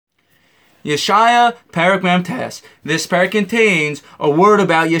Yeshaya Perek mp3. This perek contains a word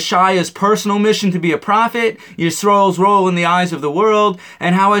about Yeshaya's personal mission to be a prophet, Yisrael's role in the eyes of the world,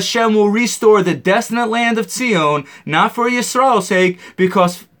 and how Hashem will restore the desolate land of Zion, not for Yisrael's sake,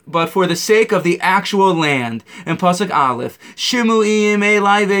 but for the sake of the actual land. In Pasuk Aleph, Shimu iyim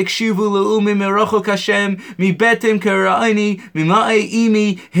elai ve'ekshivu le'umim merachok Hashem mibetim kera'ani mima'e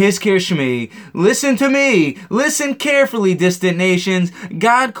imi hizkir shmi. Listen to me, listen carefully, distant nations.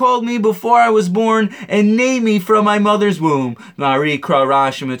 God called me before I was born and named me from my mother's womb. Mari kra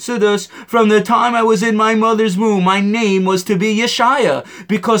Rashi Mitzudus. From the time I was in my mother's womb, my name was to be Yeshaya,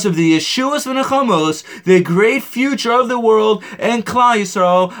 because of the Yeshuas v'nechamos, the great future of the world, and Klal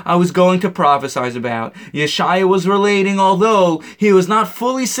Yisrael I was going to prophesy about. Yeshaya was relating, although he was not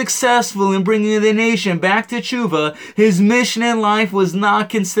fully successful in bringing the nation back to tshuva, his mission in life was not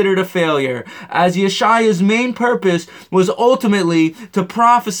considered a failure, as Yeshaya's main purpose was ultimately to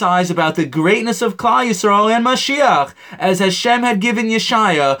prophesy about the greatness of Klal Yisrael and Mashiach, as Hashem had given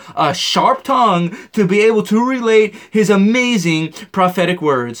Yeshaya a sharp tongue to be able to relate his amazing prophetic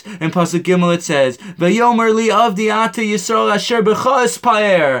words. In Pasuk Gimel it says, "V'yomer li avdi ata Yisrael asher b'cha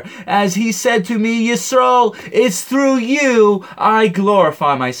espayer." As he said to me, Yisrael, it's through you I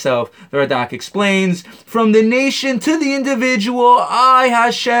glorify myself. The Radak explains, from the nation to the individual, I,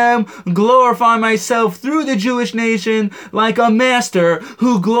 Hashem, glorify myself through the Jewish nation like a master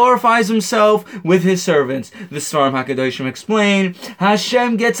who glorifies himself with his servants. The Svarim HaKadoshim explain,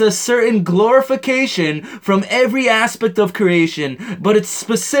 Hashem gets a certain glorification from every aspect of creation, but it's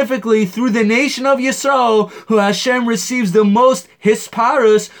specifically through the nation of Yisrael who Hashem receives the most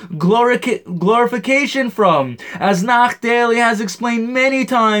hisparus, glorification from. As Nach Daily has explained many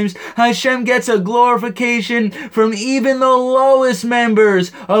times, Hashem gets a glorification from even the lowest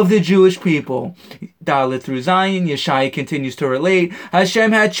members of the Jewish people. Dalet through Zion, Yeshaya continues to relate,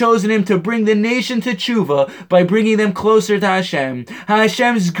 Hashem had chosen him to bring the nation to tshuva by bringing them closer to Hashem.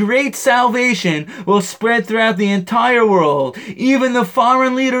 Hashem's great salvation will spread throughout the entire world. Even the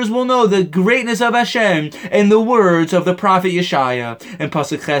foreign leaders will know the greatness of Hashem and the words of the prophet Yeshaya. In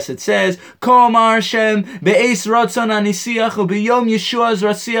Pasuk Ches it says, Ko amar Hashem be'es ratzon anisiach u'biyom Yeshua's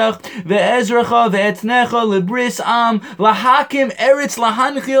ratziach ve'ezracha ve'etnecha lebris am lahakim eretz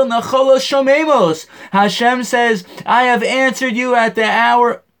lahanchil nacholos shomemos. Hashem says, I have answered you at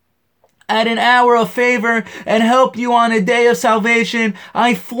an hour of favor and helped you on a day of salvation.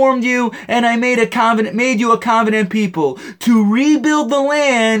 I formed you and I made you a covenant people to rebuild the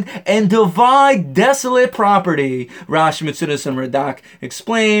land and divide desolate property. Rashi Mitzudas and Radak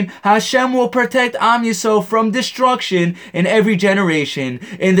explain, Hashem will protect Am Yisrael from destruction in every generation.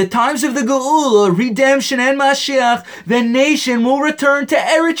 In the times of the Geula, redemption, and Mashiach, the nation will return to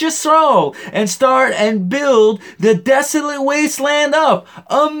Eretz Yisrael and start and build the desolate wasteland up.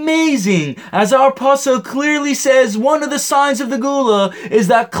 Amazing! As our pasuk clearly says, one of the signs of the Geula is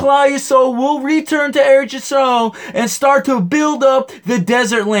that Klal Yisrael will return to Eretz Yisrael and start to build up the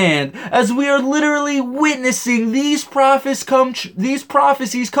desert land. As we are literally witnessing these prophecies come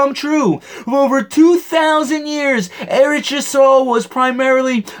true. For over 2,000 years, Eretz Yisrael was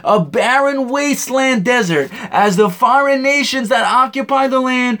primarily a barren wasteland desert, as the foreign nations that occupy the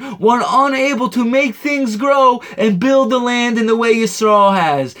land were unable to make things grow and build the land in the way Yisrael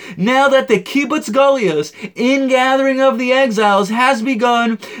has. Now that the Kibbutz Galios, ingathering of the exiles, has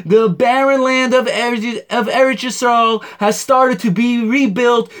begun, the barren land of Eretz Yisrael has started to be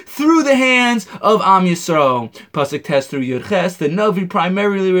rebuilt through the hands of Am Yisrael. Pasuk Tes through Yud Ches, the Navi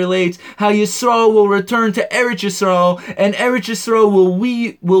primarily relates how Yisrael will return to Eretz Yisrael, and Eretz Yisrael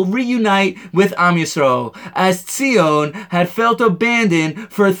will reunite with Am Yisrael, as Zion had felt abandoned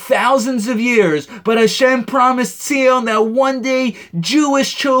for thousands of years, but Hashem promised Zion that one day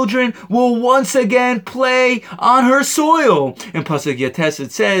Jewish children will once again play on her soil. In Pasuk Yates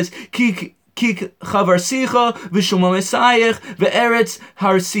it says, Ki chavarsicha v'shuma mesayich ve'eretz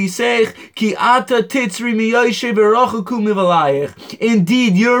harsisech ki ata titzri miyoshe v'rochaku mivalayich.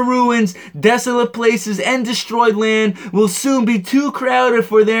 Indeed, your ruins, desolate places, and destroyed land will soon be too crowded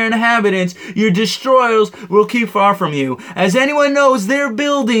for their inhabitants. Your destroyers will keep far from you. As anyone knows, they're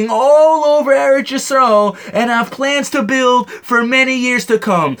building all over Eretz Yisrael and have plans to build for many years to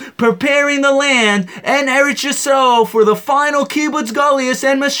come, preparing the land and Eretz Yisrael for the final Kibbutz Galios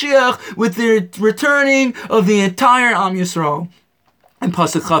and Mashiach with the returning of the entire Am Yisrael. In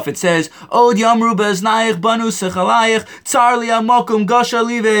Pasuk Chaf it says, Od yamru be'eznayich banu sechalayich tzar li amokum gasha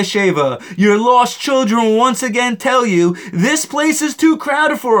li ve'esheva. Your lost children will once again tell you, this place is too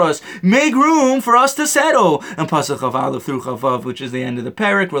crowded for us. Make room for us to settle. And Pasuk Chav Aleph through Chavav, which is the end of the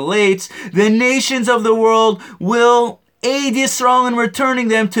perek, relates, the nations of the world will aid Yisrael in returning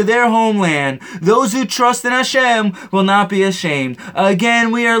them to their homeland. Those who trust in Hashem will not be ashamed.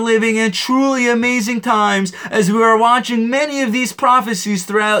 Again, we are living in truly amazing times as we are watching many of these prophecies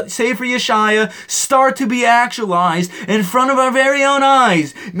throughout Sefer Yeshaya start to be actualized in front of our very own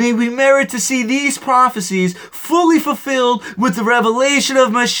eyes. May we merit to see these prophecies fully fulfilled with the revelation of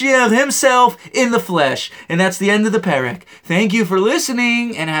Mashiach himself in the flesh. And that's the end of the Perek. Thank you for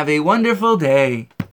listening and have a wonderful day.